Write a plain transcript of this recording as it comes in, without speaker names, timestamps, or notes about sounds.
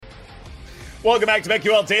Welcome back to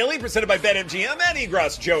BetQL Daily, presented by BetMGM. Eddie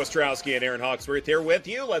Gross, Joe Ostrowski, and Aaron Hawksworth here with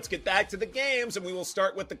you. Let's get back to the games, and we will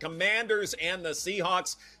start with the Commanders and the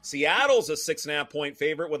Seahawks. Seattle's a 6.5-point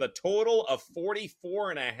favorite with a total of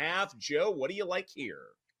 44.5. Joe, what do you like here?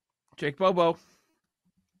 Jake Bobo.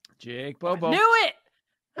 I knew it!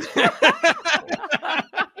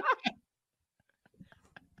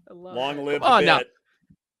 Long live the bit.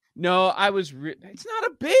 No, I was. It's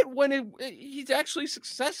not a bit when he's actually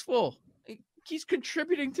successful. He's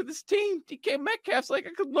contributing to this team. DK Metcalf's like,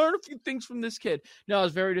 I could learn a few things from this kid. No, I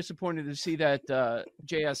was very disappointed to see that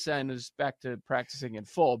JSN is back to practicing in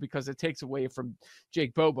full because it takes away from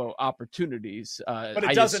Jake Bobo opportunities. But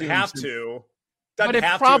it doesn't have to. But it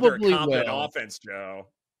have probably to competent will. Offense, Joe.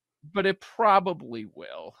 But it probably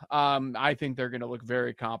will. I think they're going to look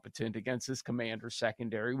very competent against this Commander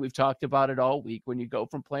secondary. We've talked about it all week. When you go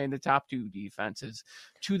from playing the top two defenses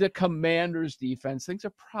to the Commanders defense, things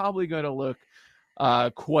are probably going to look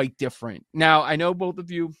quite different. Now, I know both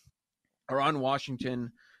of you are on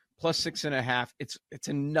Washington plus 6.5. It's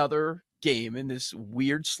another game in this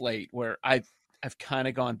weird slate where I've kind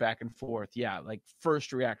of gone back and forth. Yeah, like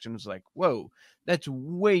first reaction was like, whoa, that's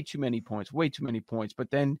way too many points. But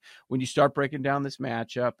then when you start breaking down this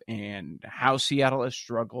matchup and how Seattle has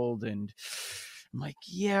struggled, and I'm like,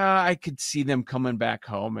 yeah, I could see them coming back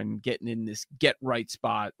home and getting in this get right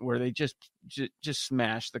spot where they just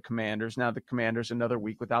smash the Commanders. Now the Commanders another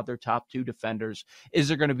week without their top two defenders. Is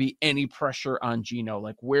there going to be any pressure on Geno?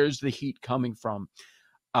 Like, where's the heat coming from?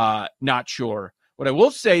 Not sure. What I will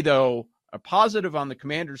say, though, a positive on the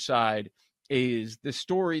Commanders side is the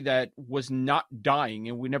story that was not dying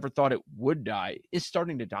and we never thought it would die is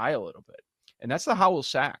starting to die a little bit. And that's the Howell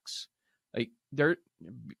sacks. Like,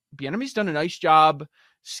 Bieniemy's done a nice job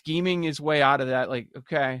scheming his way out of that. Like,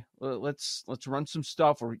 okay, let's run some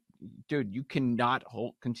stuff, or dude, you cannot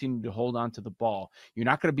continue to hold on to the ball. You're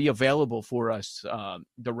not going to be available for us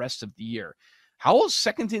the rest of the year. Howell's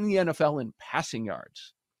second in the NFL in passing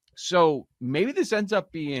yards. So maybe this ends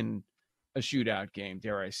up being a shootout game,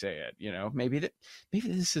 dare I say it. You know, maybe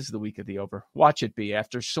this is the week of the over. Watch it be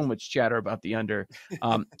after so much chatter about the under.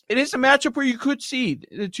 It is a matchup where you could see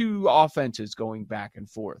the two offenses going back and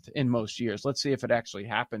forth in most years. Let's see if it actually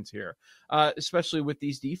happens here, especially with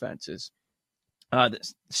these defenses.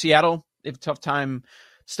 Seattle, they have a tough time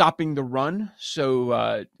stopping the run,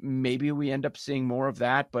 so maybe we end up seeing more of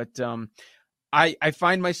that. But I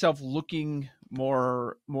find myself looking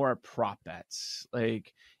more at prop bets.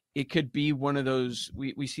 Like, it could be one of those,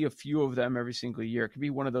 we see a few of them every single year. It could be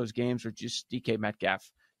one of those games where just DK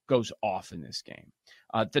Metcalf goes off in this game.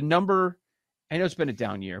 The number, I know it's been a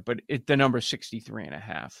down year, but the number is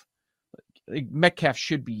 63.5. Like, Metcalf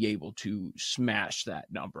should be able to smash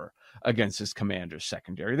that number against his Commanders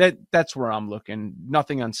secondary. That's where I'm looking.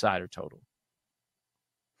 Nothing on side or total.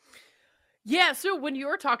 Yeah, so when you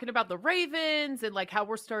were talking about the Ravens and like how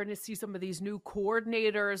we're starting to see some of these new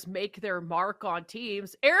coordinators make their mark on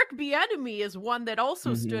teams, Eric Bieniemy is one that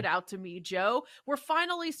also stood out to me, Joe. We're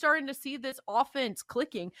finally starting to see this offense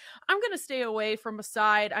clicking. I'm going to stay away from a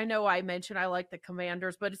side. I know I mentioned I like the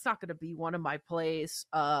Commanders, but it's not going to be one of my plays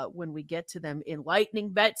when we get to them in lightning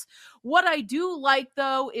bets. What I do like,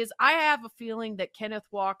 though, is I have a feeling that Kenneth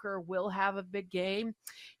Walker will have a big game.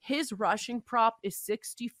 His rushing prop is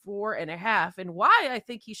 64.5. And why I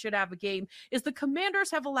think he should have a game is the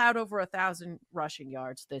Commanders have allowed over 1,000 rushing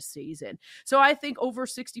yards this season. So I think over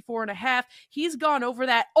 64.5, he's gone over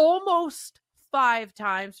that almost 5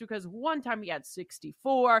 times, because one time he had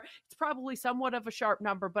 64. It's probably somewhat of a sharp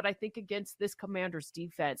number, but I think against this Commanders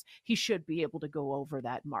defense, he should be able to go over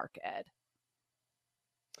that mark, Ed.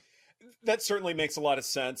 That certainly makes a lot of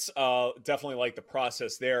sense. Definitely like the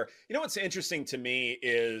process there. You know, what's interesting to me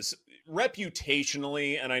is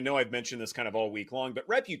reputationally, and I know I've mentioned this kind of all week long, but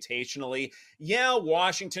reputationally, yeah,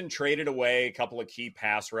 Washington traded away a couple of key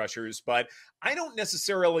pass rushers, but I don't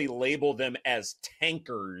necessarily label them as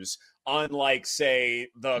tankers, unlike, say,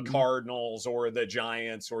 the Cardinals or the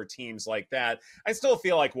Giants or teams like that. I still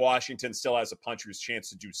feel like Washington still has a puncher's chance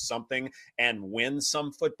to do something and win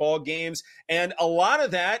some football games. And a lot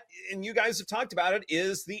of that, and you guys have talked about it,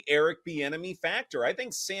 is the Eric Bieniemy factor. I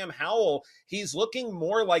think Sam Howell, he's looking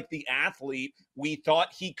more like the athlete we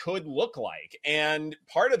thought he could look like. And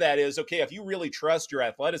part of that is, okay, if you really trust your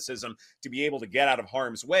athleticism to be able to get out of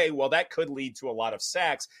harm's way, well, that could lead to a lot of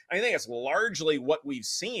sacks. I think it's largely what we've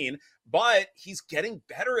seen. but he's getting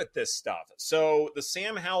better at this stuff. So the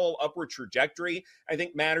Sam Howell upward trajectory, I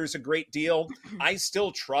think, matters a great deal. I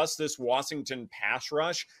still trust this Washington pass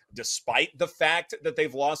rush, despite the fact that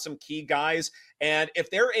they've lost some key guys. And if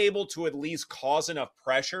they're able to at least cause enough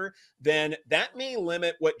pressure, then that may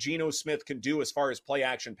limit what Geno Smith can do as far as play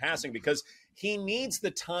action passing, because he needs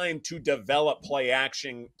the time to develop play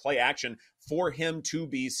action for him to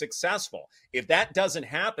be successful. If that doesn't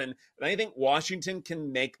happen, then I think Washington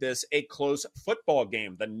can make this a close football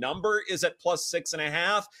game. The number is at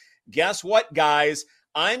 +6.5. Guess what, guys?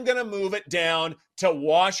 I'm going to move it down to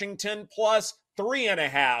Washington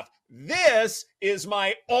 +3.5. This is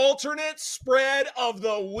my alternate spread of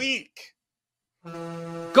the week.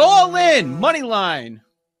 Go all in. Money line.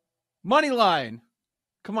 Money line.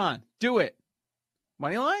 Come on, do it.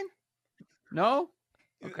 Money line? No?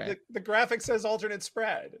 Okay. The graphic says alternate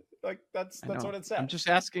spread. Like that's what it says. I'm just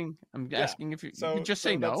asking. I'm asking if you can just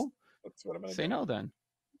say no. That's what I'm going to say. No, then.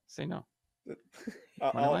 Say no.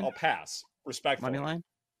 I'll pass. Respectfully. Money line.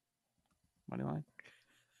 Money line.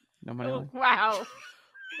 No money line. Wow.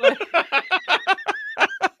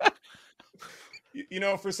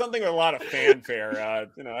 For something with a lot of fanfare,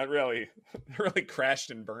 it really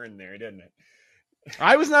crashed and burned there, didn't it?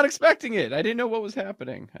 I was not expecting it. I didn't know what was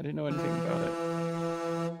happening. I didn't know anything about it.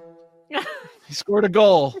 He scored a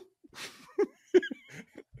goal.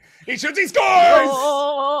 He shoots, he scores!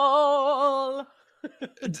 Goal!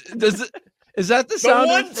 Is that the sound?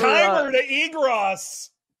 The one-timer to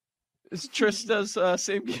Egros. Is Trista's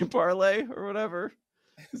same game parlay or whatever?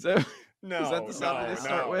 Is that the sound they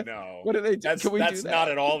start with? No. What do they do? That's not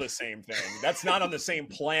at all the same thing. That's not on the same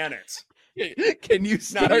planet. Can you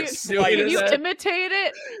imitate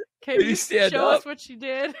it? Can you show us what you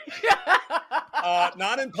did?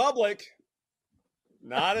 Not in public.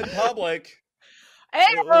 Not in public.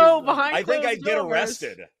 Behind I think I'd get doors.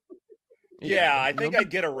 Arrested. Yeah, I think I'd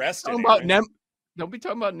get arrested. Don't be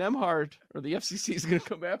talking about Nemhard, or the FCC is going to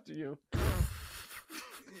come after you.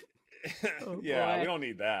 Yeah, we don't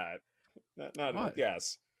need that. Not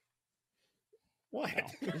yes. What? No,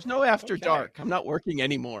 there's no after dark. I'm not working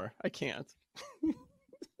anymore. I can't.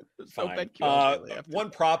 Fine. One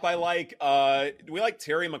prop I like. We like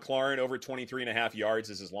Terry McLaurin over 23.5 yards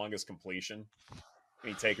as his longest completion.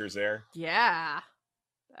 Any takers there? Yeah,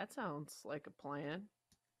 that sounds like a plan.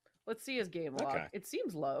 Let's see his game log. Okay. It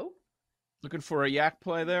seems low. Looking for a yak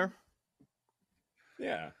play there?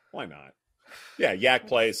 Yeah, why not? Yeah, yak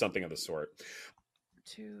play is something of the sort.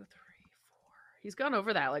 2, 3, 4. He's gone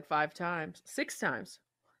over that like 6 times.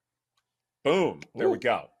 Boom. There we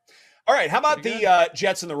go. All right, how about the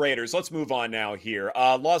Jets and the Raiders? Let's move on now here.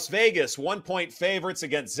 Las Vegas, 1-point favorites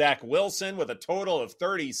against Zach Wilson with a total of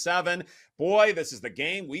 37. Boy, this is the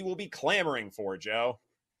game we will be clamoring for, Joe.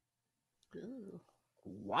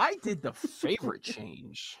 Why did the favorite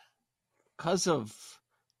change? Because of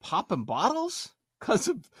popping bottles? Because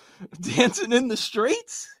of dancing in the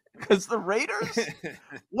streets? Because the Raiders?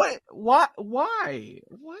 What? Why?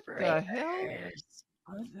 What the hell?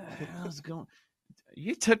 What the hell's going?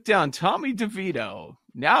 You took down Tommy DeVito.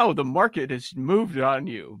 Now the market has moved on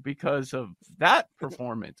you because of that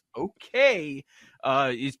performance. Okay.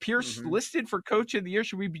 Is Pierce listed for Coach of the Year?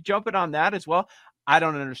 Should we be jumping on that as well? I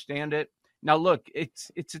don't understand it. Now, look, it's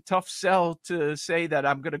a tough sell to say that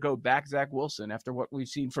I'm going to go back Zach Wilson after what we've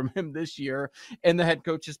seen from him this year, and the head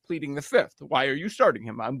coach is pleading the fifth. Why are you starting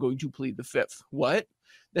him? I'm going to plead the fifth. What?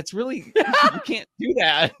 That's really, you can't do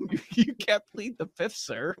that. You can't plead the fifth,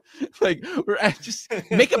 sir. Like, just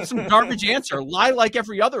make up some garbage answer. Lie like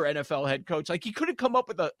every other NFL head coach. Like, he couldn't come up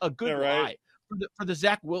with a good lie for the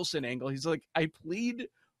Zach Wilson angle. He's like, I plead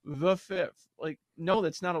the fifth. Like, no,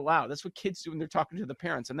 that's not allowed. That's what kids do when they're talking to the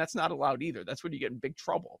parents, and that's not allowed either. That's when you get in big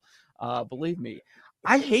trouble. Believe me.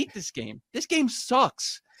 I hate this game. This game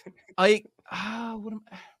sucks. I'm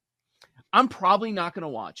probably not going to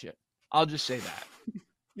watch it. I'll just say that.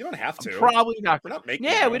 You don't have to. Probably not. We're not making.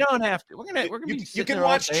 Yeah, we don't have to. We're gonna be. You can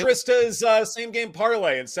watch Trista's same game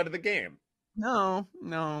parlay instead of the game. No.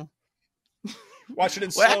 Watch it in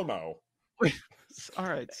slow mo. All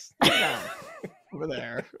right, stay down over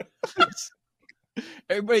there.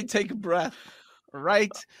 Everybody, take a breath. All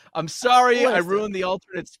right. I'm sorry. I ruined the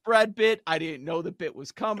alternate spread bit. I didn't know the bit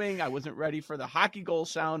was coming. I wasn't ready for the hockey goal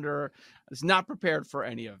sounder. I was not prepared for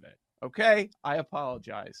any of it. Okay, I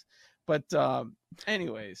apologize. But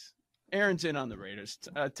anyways, Aaron's in on the Raiders.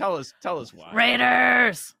 Tell us why.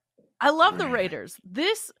 Raiders! I love the Raiders.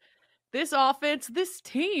 This offense, this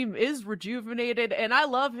team is rejuvenated, and I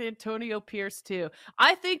love Antonio Pierce too.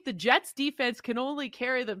 I think the Jets defense can only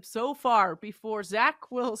carry them so far before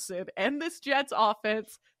Zach Wilson and this Jets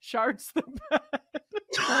offense shards the bed.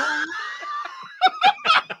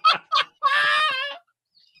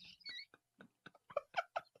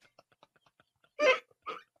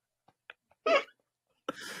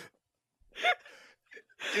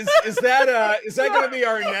 Is that going to be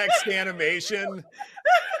our next animation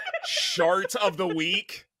chart of the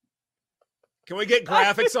week? Can we get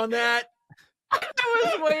graphics on that? I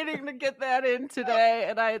was waiting to get that in today,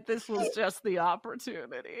 and this was just the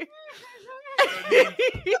opportunity.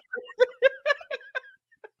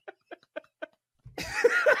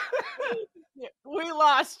 We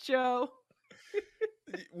lost, Joe.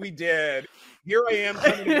 We did. Here I am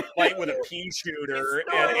coming to fight with a pea shooter,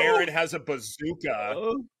 and Aaron has a bazooka.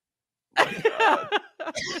 Oh,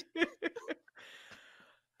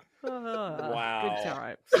 Wow. Good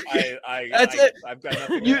times. That's it. I've got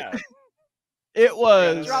nothing to add. it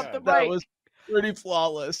was. Drop the That mic. was pretty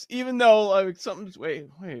flawless. Even though like something's wait,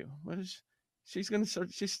 what is she's gonna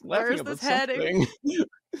start? She's laughing Where's about this heading? something.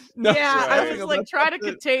 No, Yeah, she's I laughing was like about trying to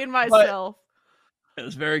something. contain myself. It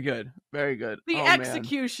was very good. Very good. The Oh, man.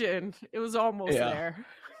 execution, it was almost Yeah. there.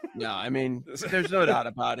 No, I mean, there's no doubt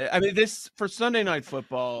about it. I mean, this for Sunday Night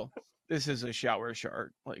Football, this is a shower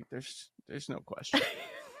chart. Like, there's no question.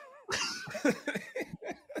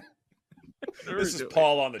 This is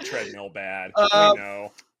Paul on the treadmill bad. We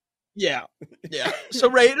know. Yeah. So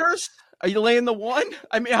Raiders, are you laying the one?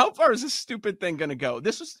 I mean, how far is this stupid thing gonna go?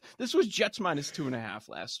 This was Jets minus 2.5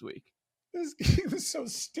 last week. This game is so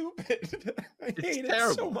stupid. I hate it so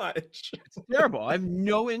terrible. much. It's terrible. I have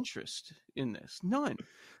no interest in this. None.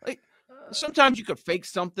 Like sometimes you could fake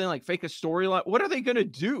something, like fake a storyline. What are they gonna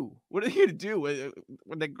do? What are they gonna do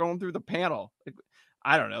when they're going through the panel? Like,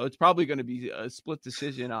 I don't know. It's probably going to be a split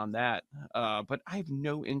decision on that. But I have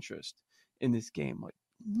no interest in this game. Like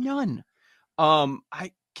none.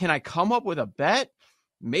 Can I come up with a bet?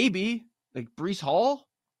 Maybe like Breece Hall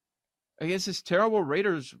against this terrible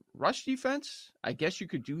Raiders rush defense. I guess you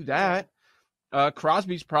could do that.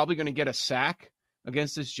 Crosby's probably going to get a sack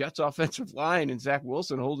against this Jets offensive line and Zach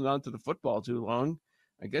Wilson holding on to the football too long.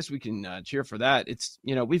 I guess we can cheer for that. It's,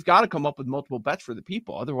 we've got to come up with multiple bets for the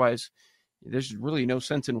people. Otherwise, there's really no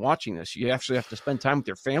sense in watching this. You actually have to spend time with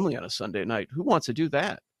your family on a Sunday night. Who wants to do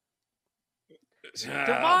that?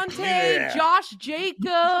 Devontae, Josh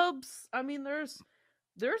Jacobs. I mean, there's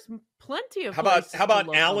plenty of. How places to about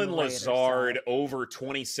look on Alan the Raiders Lazard side. over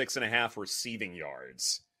 26.5 receiving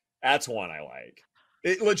yards? That's one I like.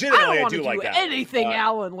 I Legitimately, don't I want do to like do that. anything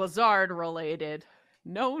Alan Lazard related.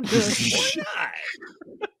 No.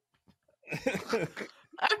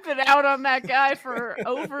 I've been out on that guy for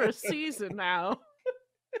over a season now.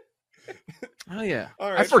 Oh, yeah. All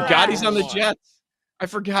I right, forgot fine. he's on the Fine. Jets. I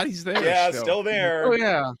forgot he's there. Yeah, still there. Oh,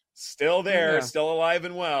 yeah. Still there. Yeah. Still alive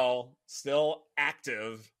and well. Still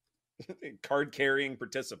active. Card carrying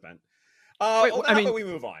participant. How about we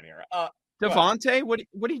move on here? Devontae, what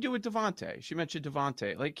do you do with Devontae? She mentioned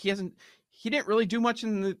Devontae. Like he didn't really do much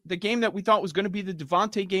in the game that we thought was going to be the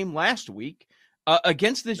Devontae game last week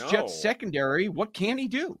against this Jets secondary. What can he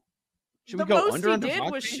do? Should we go under on Devontae? The most he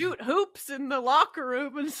did was shoot hoops in the locker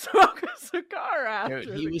room and smoke a cigar after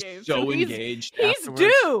he the was game. so engaged. He's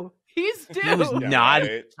due. He's due. He was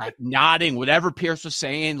nodding. Whatever Pierce was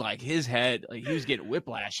saying, like his head, like he was getting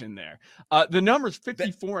whiplash in there. The number's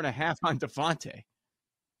 54.5 on Devontae.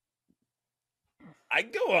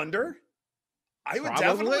 I'd go under. I would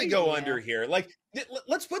definitely go under here. Like,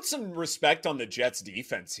 let's put some respect on the Jets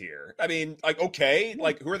defense here. I mean,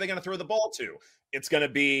 who are they going to throw the ball to? It's going to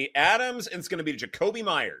be Adams and it's going to be Jacoby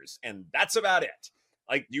Myers. And that's about it.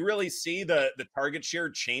 Like, do you really see the target share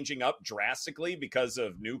changing up drastically because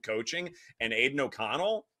of new coaching and Aiden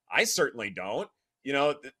O'Connell? I certainly don't.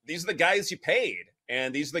 These are the guys you paid,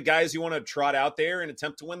 and these are the guys you want to trot out there and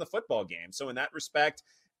attempt to win the football game. So in that respect,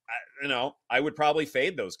 I would probably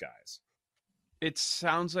fade those guys. It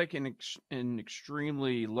sounds like an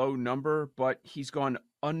extremely low number, but he's gone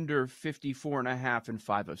under 54.5 in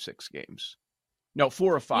 5 of 6 games. No,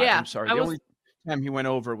 4 of 5. Yeah, I'm sorry. The only time he went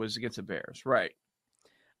over was against the Bears. Right.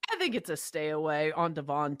 I think it's a stay away on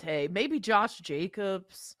Devontae. Maybe Josh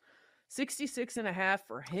Jacobs, 66.5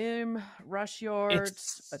 for him. Rush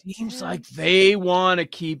yards. It seems like they want to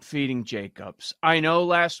keep feeding Jacobs. I know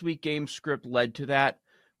last week game script led to that,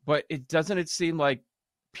 but it seem like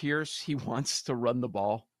Pierce, he wants to run the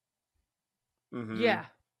ball. Mm-hmm. Yeah.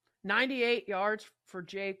 98 yards for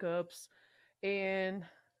Jacobs and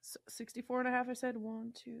 64.5. I said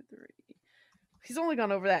 1, 2, 3. He's only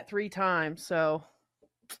gone over that 3 times, so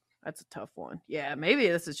that's a tough one. Yeah, maybe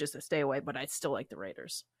this is just a stay away, but I'd still like the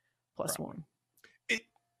Raiders +1.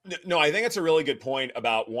 No, I think it's a really good point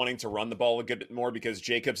about wanting to run the ball a good bit more, because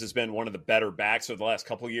Jacobs has been one of the better backs over the last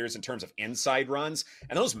couple of years in terms of inside runs,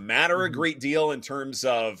 and those matter a great deal in terms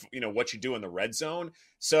of, you know, what you do in the red zone.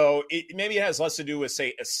 So maybe it has less to do with,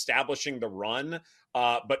 say, establishing the run,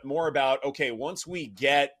 but more about, okay, once we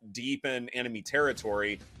get deep in enemy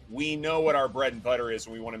territory, we know what our bread and butter is,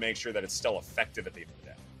 and we want to make sure that it's still effective at the end of the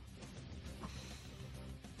day.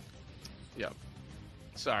 Yep.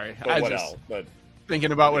 Sorry. But what else? But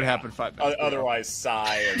thinking about what happened 5 minutes ago. Otherwise,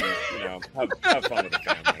 sigh and, you know, have fun with the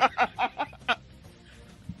family.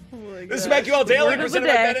 This is BetQL Daily presented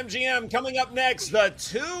by BetMGM. Coming up next, the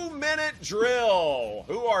 2-minute drill.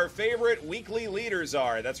 Who our favorite weekly leaders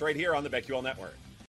are. That's right here on the BetQL Network.